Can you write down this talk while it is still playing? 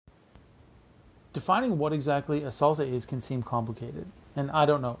Defining what exactly a salsa is can seem complicated. And I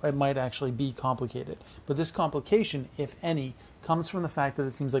don't know, it might actually be complicated. But this complication, if any, comes from the fact that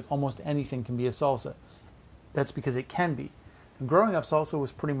it seems like almost anything can be a salsa. That's because it can be. And growing up, salsa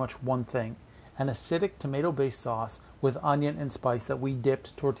was pretty much one thing, an acidic tomato-based sauce with onion and spice that we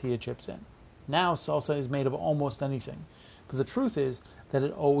dipped tortilla chips in. Now salsa is made of almost anything. But the truth is that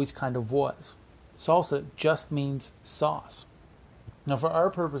it always kind of was. Salsa just means sauce. Now for our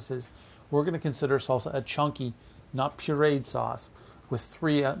purposes, we're going to consider salsa a chunky, not pureed sauce with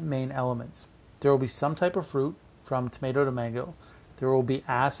three main elements. There will be some type of fruit, from tomato to mango. There will be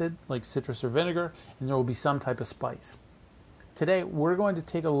acid, like citrus or vinegar, and there will be some type of spice. Today, we're going to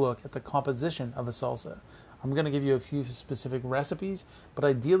take a look at the composition of a salsa. I'm going to give you a few specific recipes, but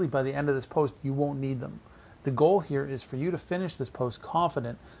ideally by the end of this post, you won't need them. The goal here is for you to finish this post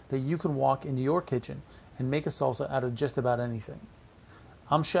confident that you can walk into your kitchen and make a salsa out of just about anything.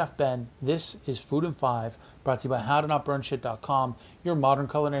 I'm Chef Ben. This is Food in 5, brought to you by HowToNotBurnShit.com, your modern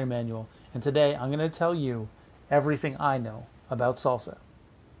culinary manual. And today I'm going to tell you everything I know about salsa.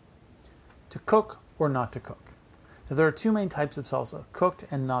 To cook or not to cook. Now, there are two main types of salsa, cooked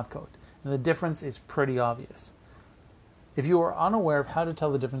and not cooked. And the difference is pretty obvious. If you are unaware of how to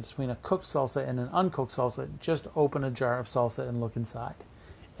tell the difference between a cooked salsa and an uncooked salsa, just open a jar of salsa and look inside.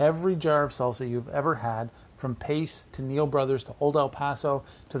 Every jar of salsa you've ever had, from Pace to Neal Brothers to Old El Paso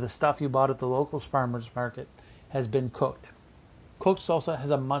to the stuff you bought at the local farmer's market, has been cooked. Cooked salsa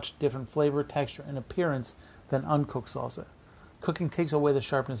has a much different flavor, texture, and appearance than uncooked salsa. Cooking takes away the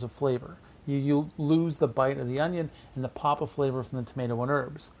sharpness of flavor. You lose the bite of the onion and the pop of flavor from the tomato and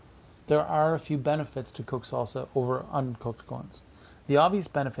herbs. There are a few benefits to cooked salsa over uncooked ones. The obvious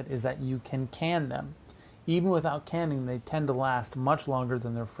benefit is that you can can them. Even without canning, they tend to last much longer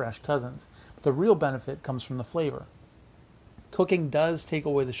than their fresh cousins. But the real benefit comes from the flavor. Cooking does take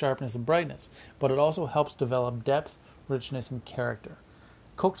away the sharpness and brightness, but it also helps develop depth, richness, and character.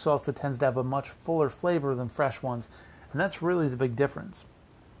 Cooked salsa tends to have a much fuller flavor than fresh ones, and that's really the big difference.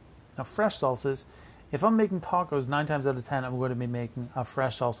 Now, fresh salsas, if I'm making tacos, 9 times out of 10, I'm going to be making a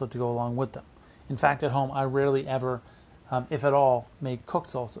fresh salsa to go along with them. In fact, at home, I rarely ever, if at all, make cooked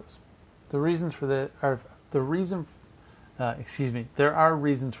salsas. There are reasons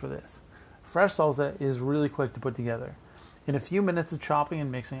for this. Fresh salsa is really quick to put together. In a few minutes of chopping and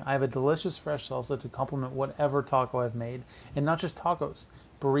mixing, I have a delicious fresh salsa to complement whatever taco I've made, and not just tacos,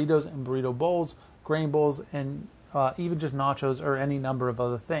 burritos and burrito bowls, grain bowls, and even just nachos or any number of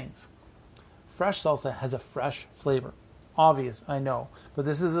other things. Fresh salsa has a fresh flavor. Obvious, I know, but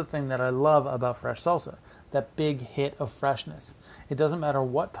this is the thing that I love about fresh salsa, that big hit of freshness. It doesn't matter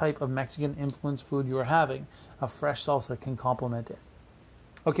what type of Mexican influenced food you are having, a fresh salsa can complement it.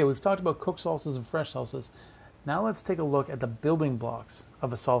 Okay, we've talked about cooked salsas and fresh salsas. Now let's take a look at the building blocks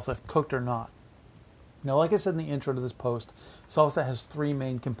of a salsa, cooked or not. Now, like I said in the intro to this post, salsa has three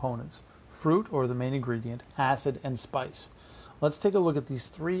main components: fruit, or the main ingredient, acid, and spice. Let's take a look at these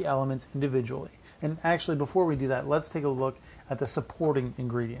three elements individually. And actually, before we do that, let's take a look at the supporting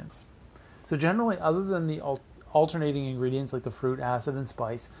ingredients. So generally, other than the alternating ingredients like the fruit, acid, and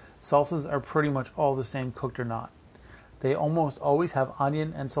spice, salsas are pretty much all the same, cooked or not. They almost always have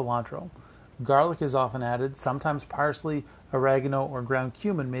onion and cilantro. Garlic is often added. Sometimes parsley, oregano, or ground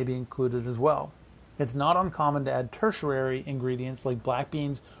cumin may be included as well. It's not uncommon to add tertiary ingredients like black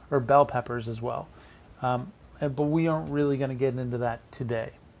beans or bell peppers as well. But we aren't really going to get into that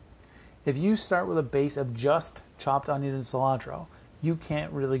today. If you start with a base of just chopped onion and cilantro, you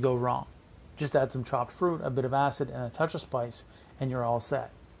can't really go wrong. Just add some chopped fruit, a bit of acid, and a touch of spice, and you're all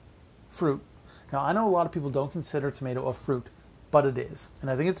set. Fruit. Now, I know a lot of people don't consider tomato a fruit, but it is. And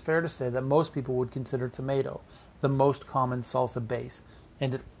I think it's fair to say that most people would consider tomato the most common salsa base,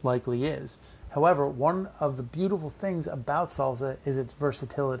 and it likely is. However, one of the beautiful things about salsa is its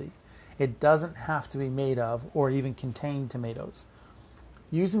versatility. It doesn't have to be made of or even contain tomatoes.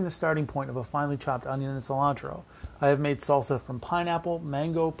 Using the starting point of a finely chopped onion and cilantro, I have made salsa from pineapple,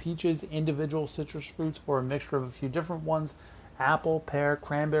 mango, peaches, individual citrus fruits, or a mixture of a few different ones, apple, pear,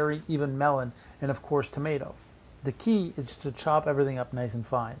 cranberry, even melon, and of course tomato. The key is to chop everything up nice and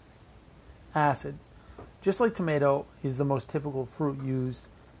fine. Acid. Just like tomato is the most typical fruit used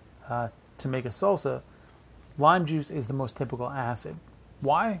to make a salsa, lime juice is the most typical acid.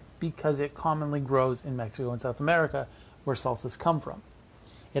 Why? Because it commonly grows in Mexico and South America, where salsas come from.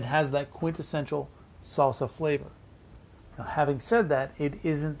 It has that quintessential salsa flavor. Now, having said that, it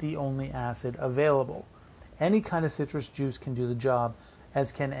isn't the only acid available. Any kind of citrus juice can do the job,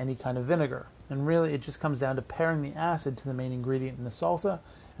 as can any kind of vinegar. And really, it just comes down to pairing the acid to the main ingredient in the salsa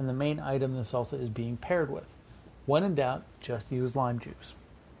and the main item the salsa is being paired with. When in doubt, just use lime juice.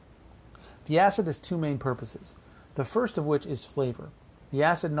 The acid has two main purposes. The first of which is flavor. The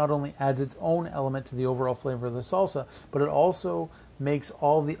acid not only adds its own element to the overall flavor of the salsa, but it also makes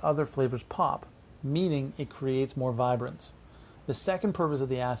all the other flavors pop, meaning it creates more vibrance. The second purpose of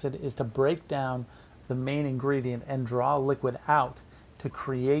the acid is to break down the main ingredient and draw liquid out to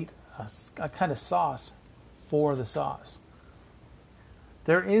create a kind of sauce for the sauce.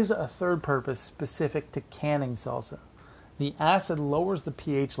 There is a third purpose specific to canning salsa. The acid lowers the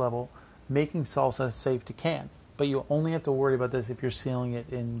pH level, making salsa safe to can, but you only have to worry about this if you're sealing it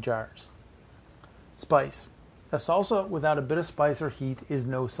in jars. Spice. A salsa without a bit of spice or heat is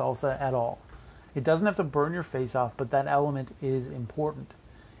no salsa at all. It doesn't have to burn your face off, but that element is important.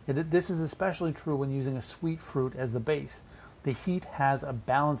 This is especially true when using a sweet fruit as the base. The heat has a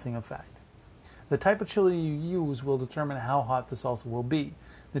balancing effect. The type of chili you use will determine how hot the salsa will be.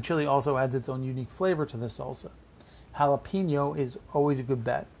 The chili also adds its own unique flavor to the salsa. Jalapeno is always a good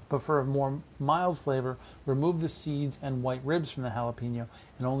bet, but for a more mild flavor, remove the seeds and white ribs from the jalapeno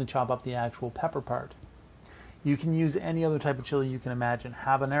and only chop up the actual pepper part. You can use any other type of chili you can imagine.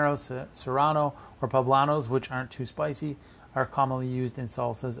 Habanero, serrano, or poblanos, which aren't too spicy, are commonly used in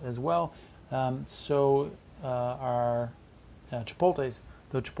salsas as well. So are chipotles,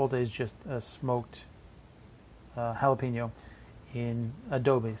 though chipotle is just a smoked jalapeno in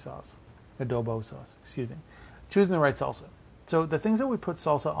adobo sauce, Choosing the right salsa. So the things that we put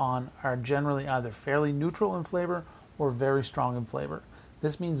salsa on are generally either fairly neutral in flavor or very strong in flavor.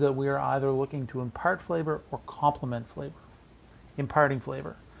 This means that we are either looking to impart flavor or complement flavor. Imparting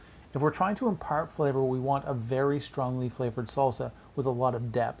flavor. If we're trying to impart flavor, we want a very strongly flavored salsa with a lot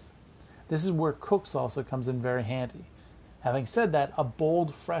of depth. This is where cooked salsa comes in very handy. Having said that, a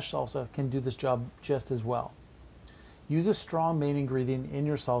bold, fresh salsa can do this job just as well. Use a strong main ingredient in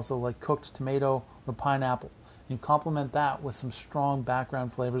your salsa like cooked tomato or pineapple, and complement that with some strong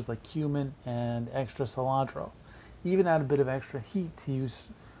background flavors like cumin and extra cilantro. Even add a bit of extra heat to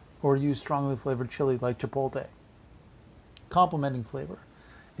use strongly flavored chili like chipotle. Complementing flavor.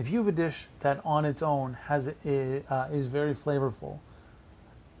 If you have a dish that on its own is very flavorful,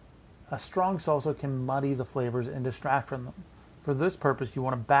 a strong salsa can muddy the flavors and distract from them. For this purpose, you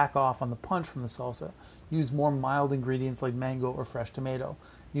want to back off on the punch from the salsa. Use more mild ingredients like mango or fresh tomato.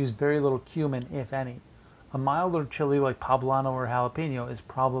 Use very little cumin, if any. A milder chili like poblano or jalapeno is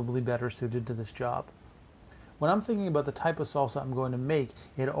probably better suited to this job. When I'm thinking about the type of salsa I'm going to make,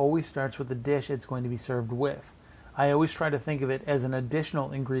 it always starts with the dish it's going to be served with. I always try to think of it as an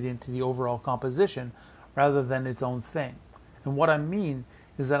additional ingredient to the overall composition rather than its own thing. And what I mean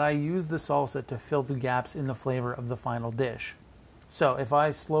is that I use the salsa to fill the gaps in the flavor of the final dish. So if I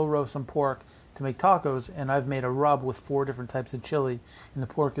slow roast some pork to make tacos and I've made a rub with 4 different types of chili and the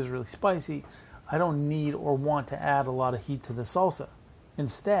pork is really spicy, I don't need or want to add a lot of heat to the salsa.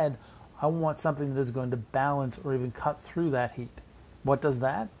 Instead, I want something that is going to balance or even cut through that heat. What does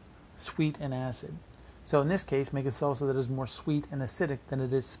that? Sweet and acid. So in this case, make a salsa that is more sweet and acidic than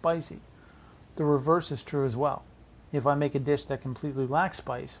it is spicy. The reverse is true as well. If I make a dish that completely lacks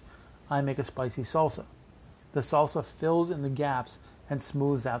spice, I make a spicy salsa. The salsa fills in the gaps and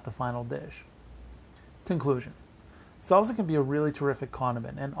smooths out the final dish. Conclusion. Salsa can be a really terrific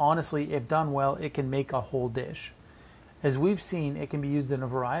condiment, and honestly, if done well, it can make a whole dish. As we've seen, it can be used in a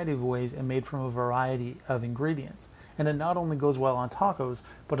variety of ways and made from a variety of ingredients. And it not only goes well on tacos,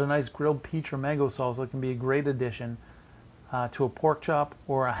 but a nice grilled peach or mango salsa can be a great addition to a pork chop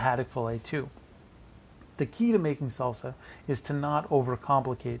or a haddock fillet too. The key to making salsa is to not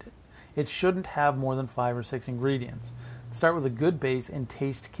overcomplicate it. It shouldn't have more than 5 or 6 ingredients. Start with a good base and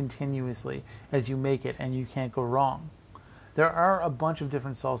taste continuously as you make it, and you can't go wrong. There are a bunch of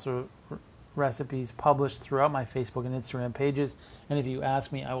different salsa recipes published throughout my Facebook and Instagram pages, and if you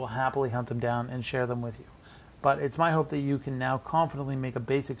ask me, I will happily hunt them down and share them with you. But it's my hope that you can now confidently make a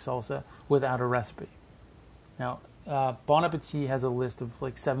basic salsa without a recipe. Now, Bon Appetit has a list of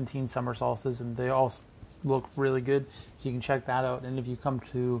like 17 summer salsas, and they all look really good, so you can check that out. And if you come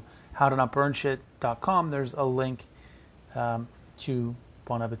to howtonotburnshit.com, there's a link to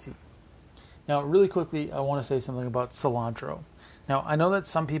Bon Appetit. Now, really quickly, I want to say something about cilantro. Now, I know that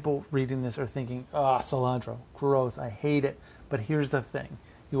some people reading this are thinking, cilantro, gross, I hate it. But here's the thing,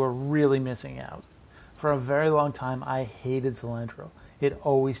 you are really missing out. For a very long time, I hated cilantro. It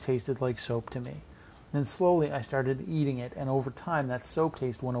always tasted like soap to me. Then slowly, I started eating it, and over time, that soap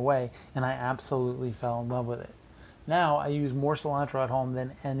taste went away, and I absolutely fell in love with it. Now, I use more cilantro at home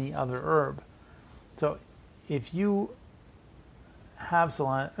than any other herb. So, if you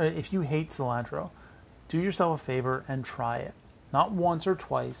if you hate cilantro, do yourself a favor and try it. Not once or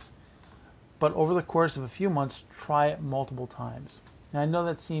twice, but over the course of a few months, try it multiple times. Now, I know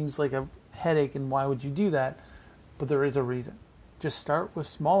that seems like a headache and why would you do that? But there is a reason. Just start with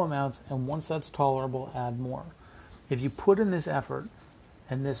small amounts, and once that's tolerable, add more. If you put in this effort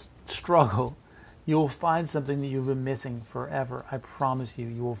and this struggle, you will find something that you've been missing forever. I promise you,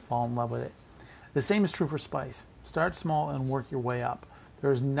 you will fall in love with it. The same is true for spice. Start small and work your way up.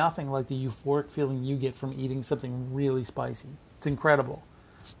 There is nothing like the euphoric feeling you get from eating something really spicy. It's incredible.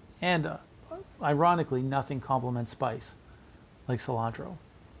 And ironically, nothing complements spice like cilantro.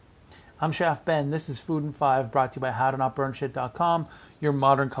 I'm Chef Ben. This is Food in 5, brought to you by howtonotburnshit.com, your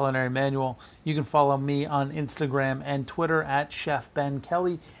modern culinary manual. You can follow me on Instagram and Twitter at Chef Ben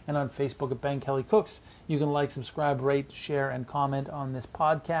Kelly, and on Facebook at Ben Kelly Cooks. You can like, subscribe, rate, share, and comment on this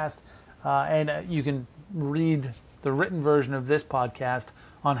podcast. And you can read the written version of this podcast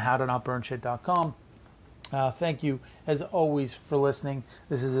on howtonotburnshit.com. Thank you, as always, for listening.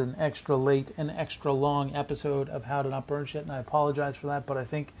 This is an extra late and extra long episode of How to Not Burn Shit, and I apologize for that, but I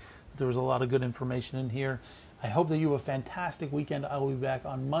think there was a lot of good information in here. I hope that you have a fantastic weekend. I will be back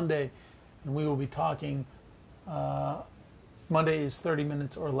on Monday, and we will be talking. Monday is 30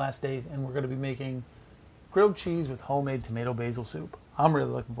 minutes or less days, and we're going to be making grilled cheese with homemade tomato basil soup. I'm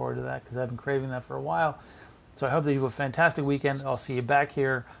really looking forward to that because I've been craving that for a while. So I hope that you have a fantastic weekend. I'll see you back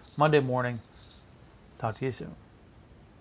here Monday morning. Talk to you soon.